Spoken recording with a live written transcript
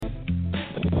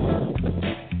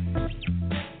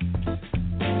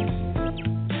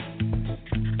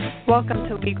Welcome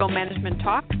to Legal Management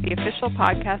Talk, the official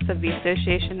podcast of the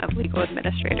Association of Legal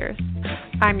Administrators.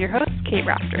 I'm your host, Kate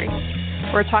Raftery.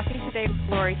 We're talking today with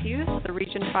Lori Hughes, the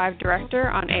Region 5 Director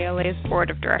on ALA's Board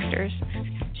of Directors.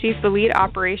 She's the Lead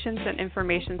Operations and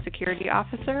Information Security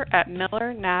Officer at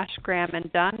Miller, Nash, Graham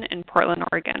 & Dunn in Portland,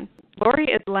 Oregon. Lori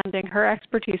is lending her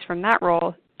expertise from that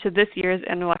role to this year's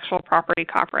Intellectual Property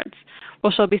Conference,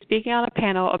 where she'll be speaking on a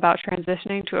panel about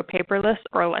transitioning to a paperless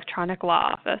or electronic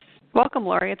law office. Welcome,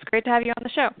 Lori. It's great to have you on the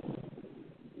show.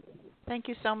 Thank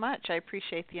you so much. I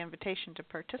appreciate the invitation to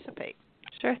participate.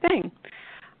 Sure thing.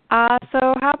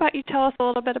 So how about you tell us a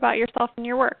little bit about yourself and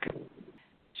your work?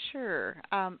 Sure.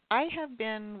 I have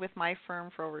been with my firm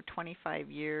for over 25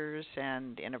 years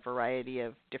and in a variety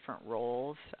of different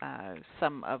roles.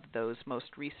 Some of those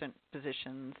most recent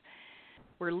positions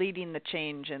were leading the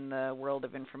change in the world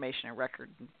of information and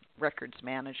records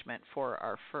management for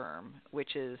our firm,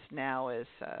 which is now as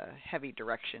heavy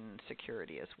direction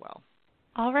security as well.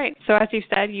 All right. So as you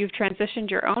said, you've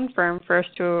transitioned your own firm first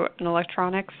to an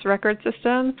electronics record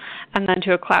system and then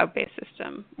to a cloud-based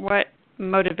system. What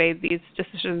motivated these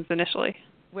decisions initially?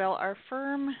 Well, our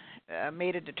firm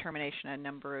made a determination a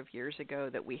number of years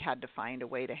ago that we had to find a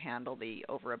way to handle the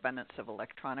overabundance of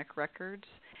electronic records.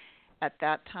 At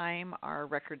that time, our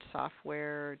record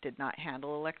software did not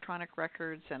handle electronic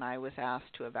records, and I was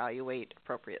asked to evaluate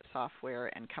appropriate software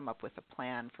and come up with a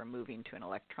plan for moving to an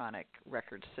electronic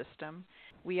record system.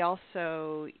 We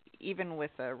also, even with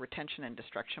a retention and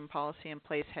destruction policy in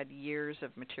place, had years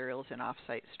of materials in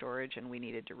offsite storage, and we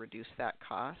needed to reduce that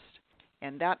cost.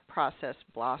 And that process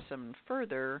blossomed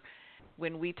further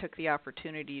when we took the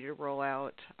opportunity to roll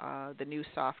out the new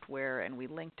software, and we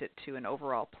linked it to an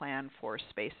overall plan for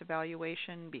space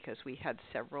evaluation because we had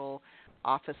several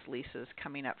office leases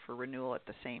coming up for renewal at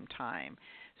the same time.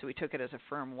 So we took it as a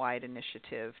firm-wide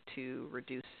initiative to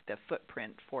reduce the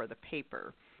footprint for the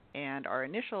paper. And our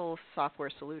initial software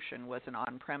solution was an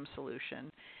on-prem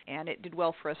solution, and it did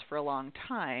well for us for a long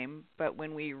time, but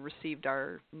when we received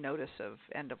our notice of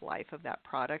end of life of that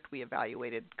product, we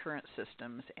evaluated current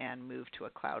systems and moved to a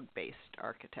cloud-based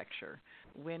architecture.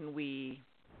 When we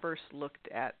first looked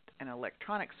at an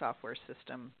electronic software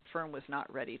system, the firm was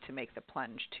not ready to make the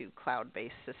plunge to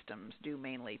cloud-based systems due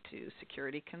mainly to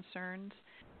security concerns.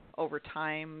 Over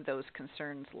time, those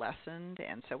concerns lessened,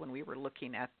 and so when we were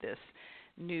looking at this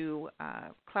new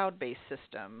cloud-based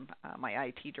system, my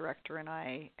IT director and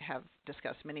I have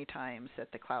discussed many times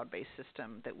that the cloud-based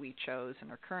system that we chose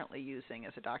and are currently using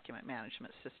as a document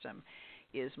management system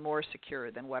is more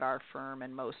secure than what our firm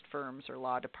and most firms or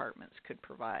law departments could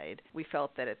provide. We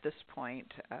felt that at this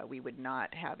point we would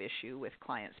not have issue with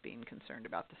clients being concerned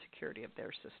about the security of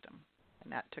their system.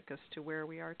 And that took us to where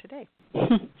we are today.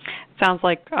 Sounds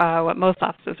like what most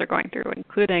offices are going through,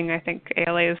 including, I think,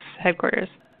 ALA's headquarters.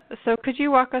 So could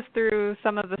you walk us through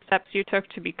some of the steps you took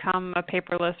to become a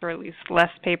paperless or at least less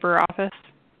paper office?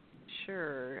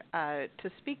 Sure.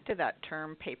 To speak to that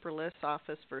term, paperless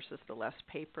office versus the less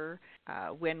paper,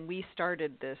 when we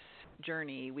started this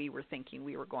journey, we were thinking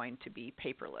we were going to be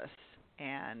paperless.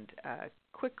 And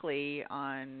quickly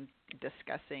on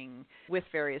discussing with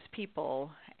various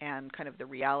people and kind of the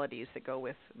realities that go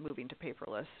with moving to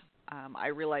paperless, I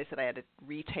realized that I had to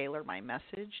retailer my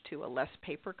message to a less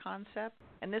paper concept.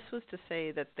 And this was to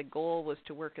say that the goal was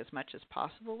to work as much as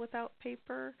possible without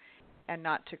paper and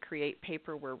not to create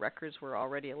paper where records were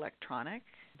already electronic.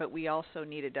 But we also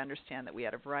needed to understand that we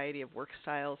had a variety of work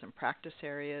styles and practice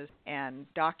areas and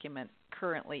document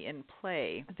currently in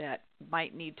play that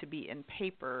might need to be in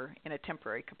paper in a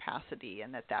temporary capacity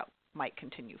and that might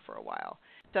continue for a while.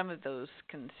 Some of those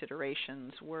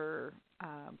considerations were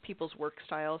people's work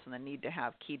styles and the need to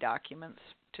have key documents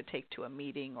to take to a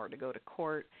meeting or to go to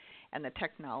court, and the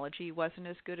technology wasn't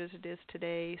as good as it is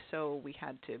today, so we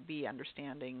had to be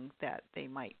understanding that they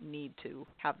might need to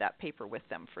have that paper with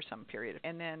them for some period.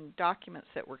 And then documents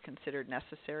that were considered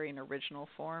necessary in original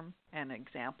form. An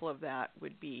example of that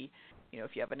would be,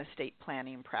 if you have an estate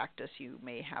planning practice, you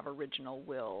may have original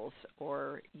wills,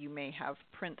 or you may have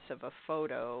prints of a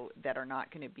photo that are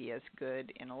not going to be as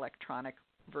good in electronic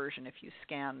version if you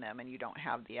scan them and you don't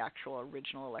have the actual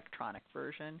original electronic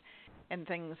version, and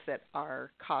things that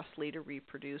are costly to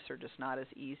reproduce or just not as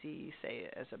easy, say,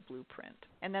 as a blueprint.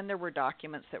 And then there were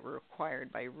documents that were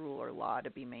required by rule or law to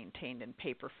be maintained in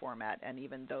paper format, and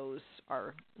even those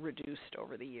are reduced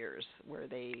over the years. Where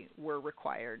they were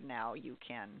required, now you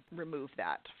can remove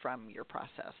that from your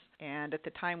process. And at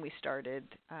the time we started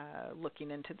looking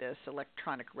into this,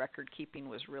 electronic record keeping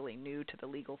was really new to the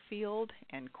legal field,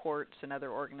 and courts and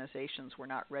other organizations were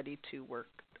not ready to work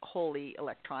wholly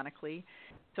electronically.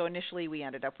 So initially we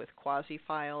ended up with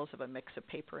quasi-files of a mix of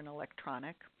paper and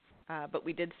electronic. But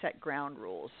we did set ground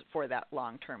rules for that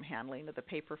long-term handling of the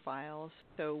paper files.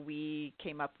 So we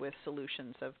came up with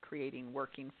solutions of creating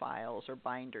working files or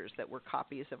binders that were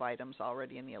copies of items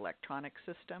already in the electronic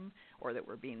system or that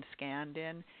were being scanned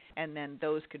in, and then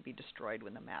those could be destroyed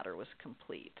when the matter was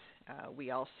complete.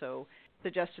 We also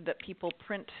suggested that people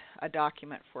print a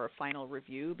document for a final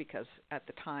review because at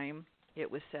the time it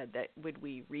was said that when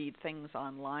we read things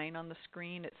online on the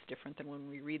screen, it's different than when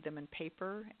we read them in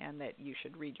paper, and that you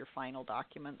should read your final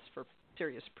documents for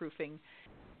serious proofing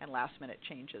and last-minute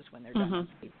changes when they're done.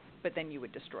 But then you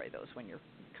would destroy those when you're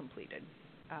completed.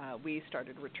 We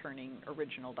started returning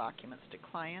original documents to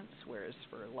clients, whereas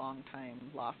for a long time,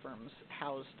 law firms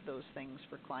housed those things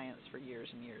for clients for years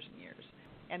and years and years.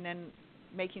 And then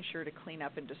making sure to clean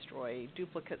up and destroy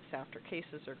duplicates after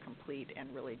cases are complete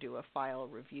and really do a file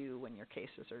review when your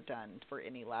cases are done for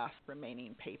any last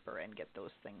remaining paper and get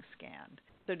those things scanned.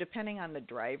 So depending on the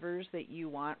drivers that you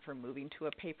want for moving to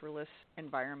a paperless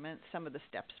environment, some of the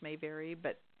steps may vary,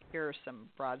 but here are some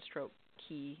broad stroke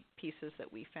key pieces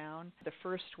that we found. The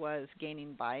first was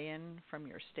gaining buy-in from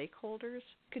your stakeholders.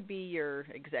 It could be your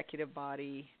executive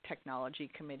body,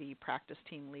 technology committee, practice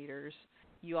team leaders.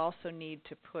 You also need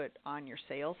to put on your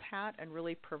sales hat and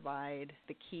really provide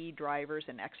the key drivers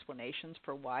and explanations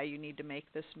for why you need to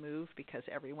make this move, because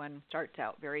everyone starts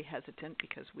out very hesitant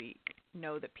because we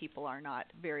know that people are not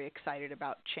very excited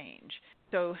about change.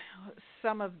 So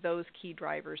some of those key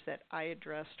drivers that I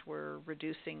addressed were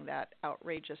reducing that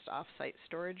outrageous off-site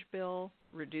storage bill,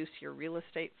 reduce your real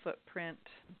estate footprint,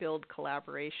 build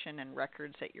collaboration and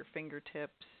records at your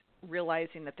fingertips,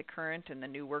 realizing that the current and the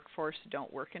new workforce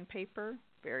don't work in paper,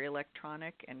 very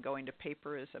electronic, and going to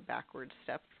paper is a backward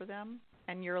step for them.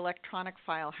 And your electronic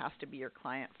file has to be your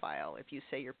client file. If you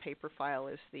say your paper file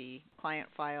is the client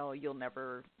file, you'll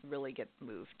never really get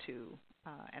moved to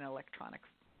an electronic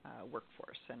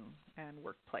workforce and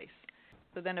workplace.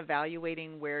 So then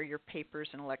evaluating where your papers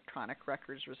and electronic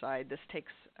records reside. This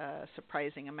takes a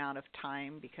surprising amount of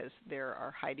time because there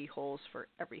are hidey holes for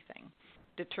everything.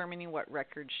 Determining what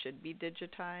records should be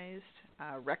digitized.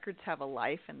 Records have a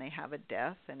life and they have a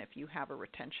death, and if you have a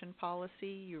retention policy,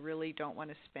 you really don't want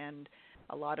to spend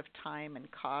a lot of time and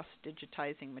cost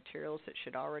digitizing materials that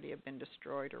should already have been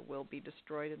destroyed or will be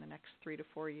destroyed in the next 3 to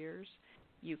 4 years.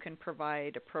 You can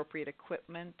provide appropriate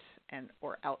equipment and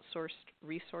or outsourced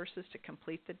resources to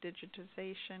complete the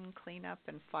digitization, cleanup,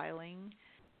 and filing.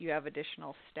 You have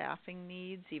additional staffing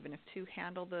needs, even if to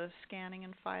handle the scanning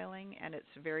and filing, and it's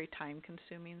very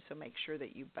time-consuming, so make sure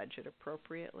that you budget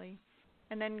appropriately.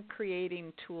 And then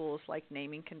creating tools like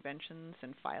naming conventions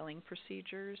and filing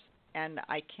procedures. And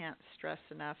I can't stress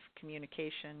enough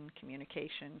communication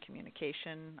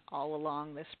all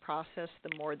along this process.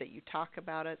 The more that you talk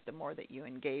about it, the more that you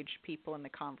engage people in the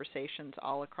conversations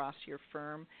all across your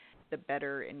firm, the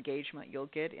better engagement you'll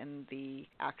get in the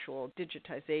actual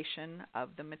digitization of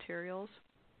the materials.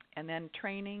 And then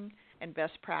training and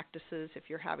best practices if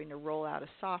you're having to roll out a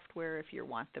software, if you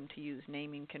want them to use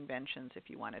naming conventions, if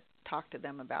you want to talk to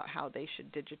them about how they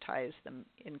should digitize the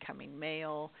incoming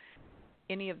mail.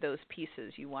 Any of those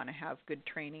pieces, you want to have good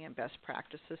training and best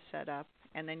practices set up.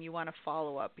 And then you want to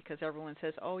follow up because everyone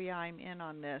says, oh, yeah, I'm in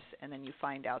on this. And then you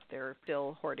find out they're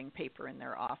still hoarding paper in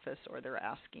their office, or they're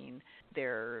asking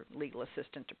their legal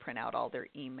assistant to print out all their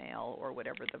email, or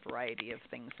whatever the variety of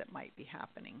things that might be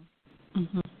happening.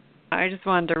 Mm-hmm. I just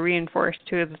wanted to reinforce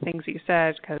two of the things you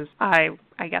said because I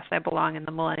guess I belong in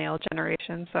the millennial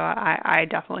generation, so I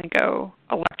definitely go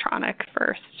electronic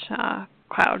first,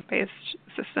 cloud-based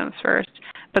systems first.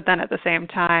 But then at the same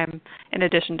time, in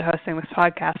addition to hosting this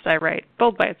podcast, I write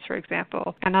Build Bites, for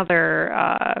example, and other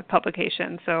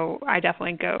publications. So I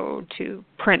definitely go to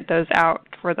print those out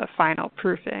for the final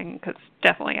proofing because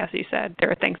definitely, as you said,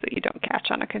 there are things that you don't catch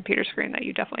on a computer screen that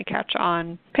you definitely catch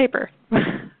on paper.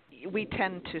 We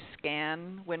tend to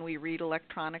scan when we read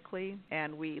electronically,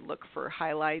 and we look for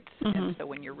highlights. Mm-hmm. And so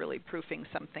when you're really proofing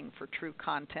something for true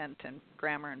content and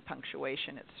grammar and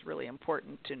punctuation, it's really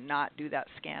important to not do that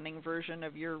scanning version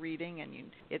of your reading, and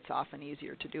it's often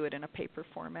easier to do it in a paper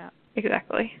format.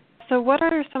 Exactly. So what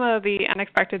are some of the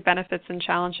unexpected benefits and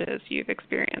challenges you've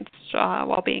experienced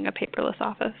while being a paperless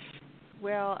office?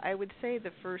 Well, I would say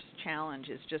the first challenge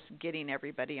is just getting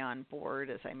everybody on board.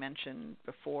 As I mentioned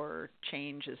before,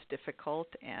 change is difficult,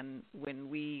 and when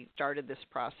we started this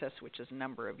process, which is a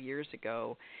number of years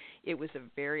ago, it was a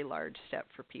very large step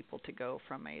for people to go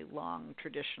from a long,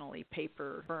 traditionally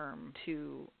paper firm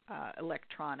to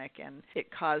electronic, and it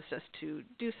caused us to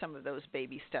do some of those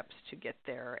baby steps to get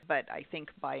there. But I think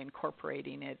by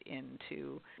incorporating it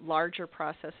into larger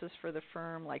processes for the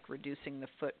firm, like reducing the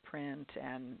footprint,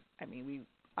 and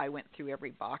I went through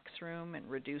every box room and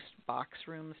reduced box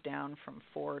rooms down from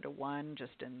 4 to 1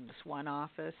 just in this one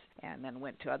office, and then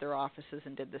went to other offices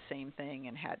and did the same thing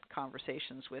and had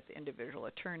conversations with individual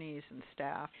attorneys and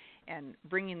staff, and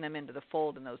bringing them into the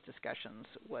fold in those discussions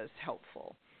was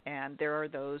helpful. And there are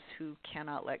those who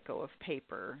cannot let go of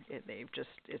paper.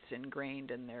 It's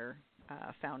ingrained in their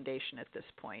foundation at this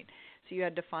point. So you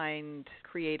had to find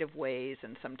creative ways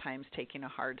and sometimes taking a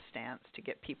hard stance to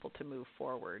get people to move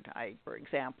forward. I, for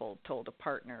example, told a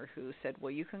partner who said,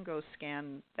 well, you can go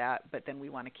scan that, but then we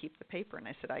want to keep the paper. And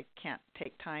I said, I can't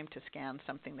take time to scan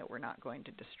something that we're not going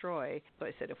to destroy. So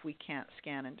I said, if we can't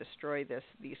scan and destroy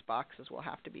these boxes will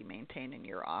have to be maintained in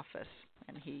your office.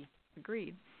 And he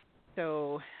agreed.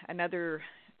 So another,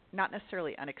 not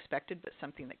necessarily unexpected, but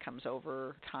something that comes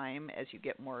over time as you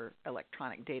get more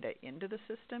electronic data into the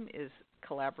system is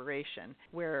collaboration,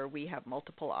 where we have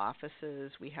multiple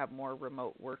offices, we have more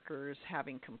remote workers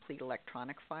having complete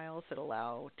electronic files that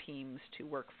allow teams to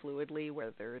work fluidly,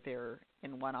 whether they're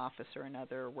in one office or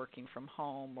another, working from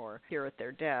home or here at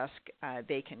their desk,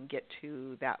 they can get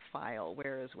to that file,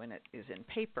 whereas when it is in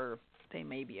paper, they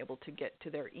may be able to get to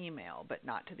their email, but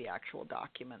not to the actual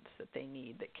documents that they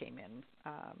need that came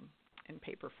in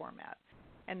paper format.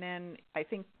 And then I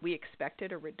think we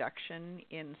expected a reduction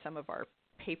in some of our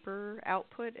paper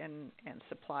output and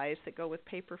supplies that go with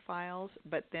paper files,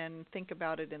 but then think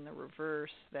about it in the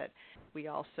reverse, that we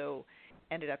also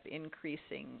ended up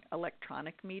increasing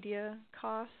electronic media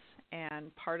costs.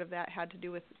 And part of that had to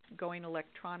do with going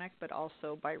electronic, but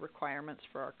also by requirements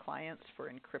for our clients for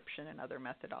encryption and other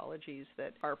methodologies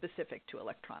that are specific to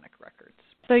electronic records.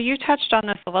 So you touched on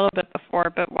this a little bit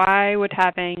before, but why would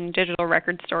having digital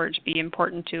record storage be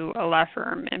important to a law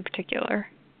firm in particular?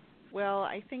 Well,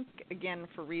 I think, again,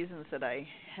 for reasons that I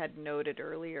had noted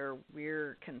earlier,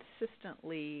 we're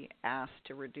consistently asked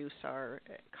to reduce our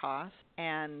costs,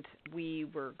 and we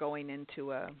were going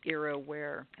into an era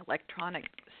where electronic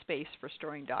space for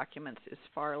storing documents is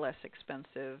far less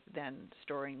expensive than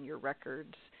storing your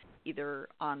records either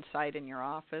on-site in your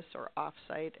office or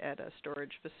off-site at a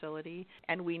storage facility,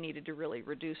 and we needed to really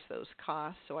reduce those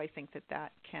costs. So I think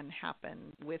that can happen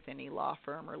with any law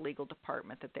firm or legal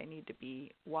department, that they need to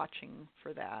be watching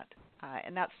for that.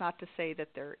 And that's not to say that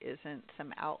there isn't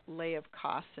some outlay of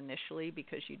costs initially,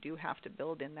 because you do have to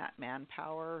build in that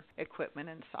manpower, equipment,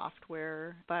 and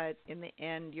software. But in the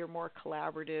end, you're more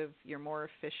collaborative, you're more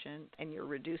efficient, and you're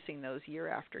reducing those year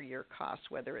after year costs,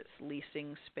 whether it's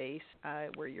leasing space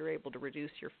where you're able to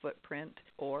reduce your footprint,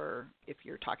 or if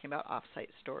you're talking about off-site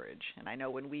storage. And I know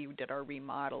when we did our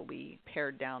remodel, we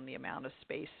pared down the amount of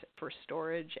space for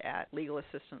storage at legal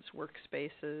assistance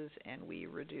workspaces, and we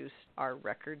reduced our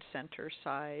record center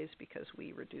size because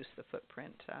we reduced the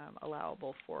footprint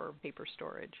allowable for paper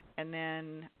storage. And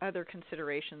then other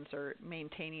considerations are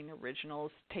maintaining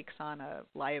originals takes on a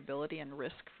liability and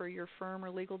risk for your firm or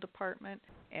legal department,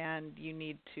 and you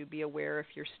need to be aware if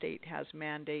your state has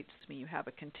mandates, you have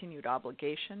a continued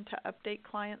obligation to update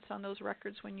clients on those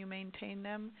records when you maintain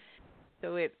them.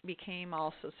 So it became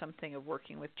also something of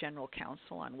working with general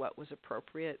counsel on what was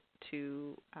appropriate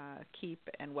to keep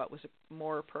and what was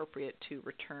more appropriate to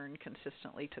return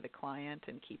consistently to the client,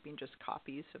 and keeping just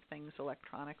copies of things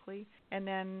electronically. And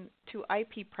then to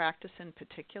IP practice in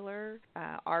particular,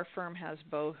 our firm has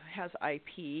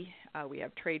IP. We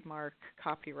have trademark,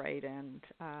 copyright, and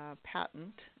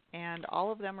patent. And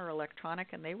all of them are electronic,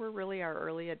 and they were really our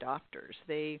early adopters.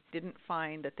 They didn't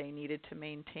find that they needed to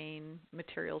maintain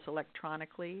materials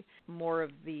electronically. More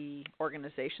of the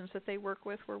organizations that they work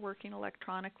with were working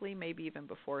electronically, maybe even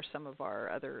before some of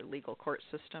our other legal court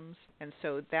systems. And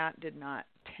so that did not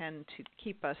tend to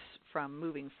keep us from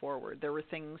moving forward. There were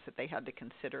things that they had to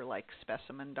consider, like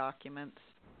specimen documents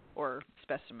or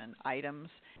specimen items,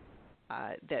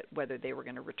 that whether they were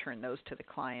going to return those to the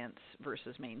clients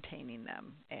versus maintaining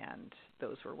them. And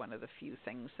those were one of the few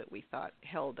things that we thought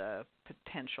held a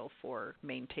potential for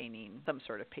maintaining some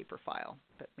sort of paper file.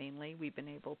 But mainly we've been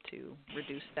able to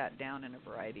reduce that down in a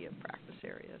variety of practice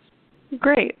areas.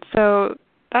 Great. So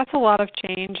that's a lot of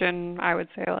change in, I would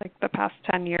say, like the past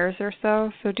 10 years or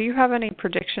so. So do you have any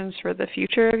predictions for the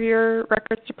future of your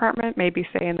records department, maybe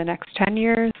say in the next 10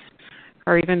 years?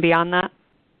 or even beyond that?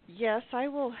 Yes, I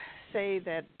will say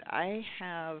that I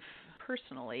have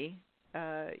personally,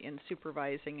 in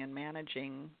supervising and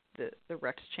managing the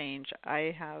Recs change,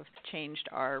 I have changed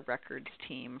our records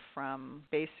team from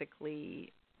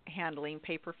basically handling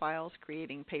paper files,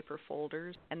 creating paper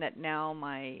folders, and that now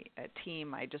my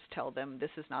team, I just tell them this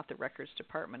is not the records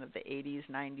department of the 80s,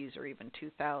 90s, or even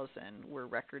 2000. We're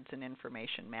records and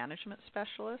information management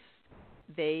specialists.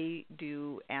 They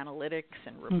do analytics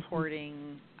and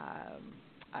reporting.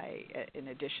 In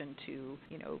addition to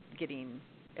getting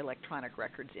electronic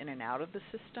records in and out of the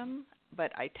system,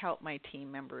 but I tout my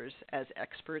team members as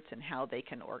experts in how they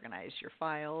can organize your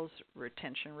files,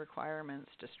 retention requirements,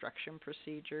 destruction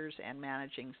procedures, and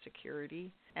managing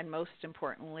security. And most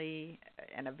importantly,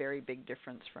 and a very big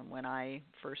difference from when I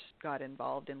first got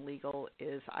involved in legal,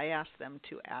 is I ask them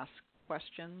to ask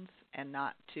questions and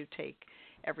not to take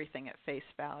everything at face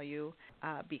value,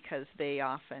 because they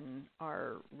often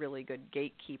are really good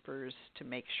gatekeepers to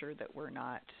make sure that we're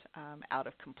not out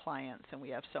of compliance, and we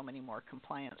have so many more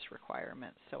compliance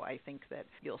requirements. So I think that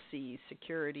you'll see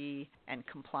security and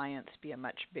compliance be a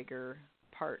much bigger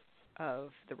part of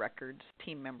the records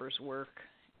team members' work,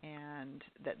 and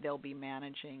that they'll be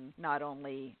managing not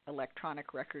only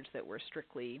electronic records that were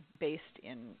strictly based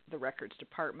in the records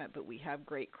department, but we have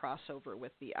great crossover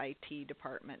with the IT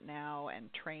department now,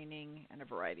 and training, and a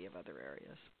variety of other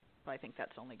areas. So I think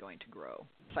that's only going to grow.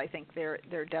 So I think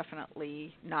they're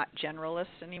definitely not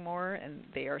generalists anymore, and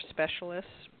they are specialists.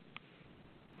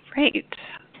 Great.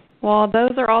 Well,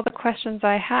 those are all the questions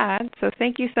I had. So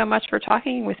thank you so much for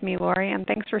talking with me, Lori, and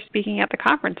thanks for speaking at the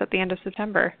conference at the end of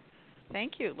September.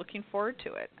 Thank you. Looking forward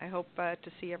to it. I hope to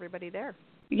see everybody there.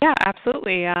 Yeah,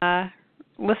 absolutely.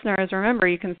 Listeners, remember,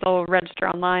 you can still register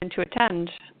online to attend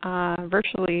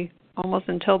virtually almost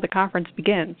until the conference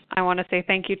begins. I want to say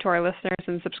thank you to our listeners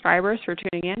and subscribers for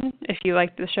tuning in. If you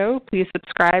like the show, please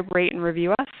subscribe, rate, and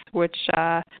review us, which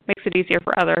makes it easier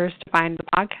for others to find the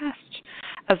podcast.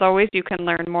 As always, you can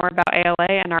learn more about ALA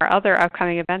and our other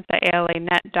upcoming events at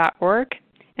alanet.org.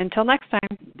 Until next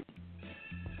time.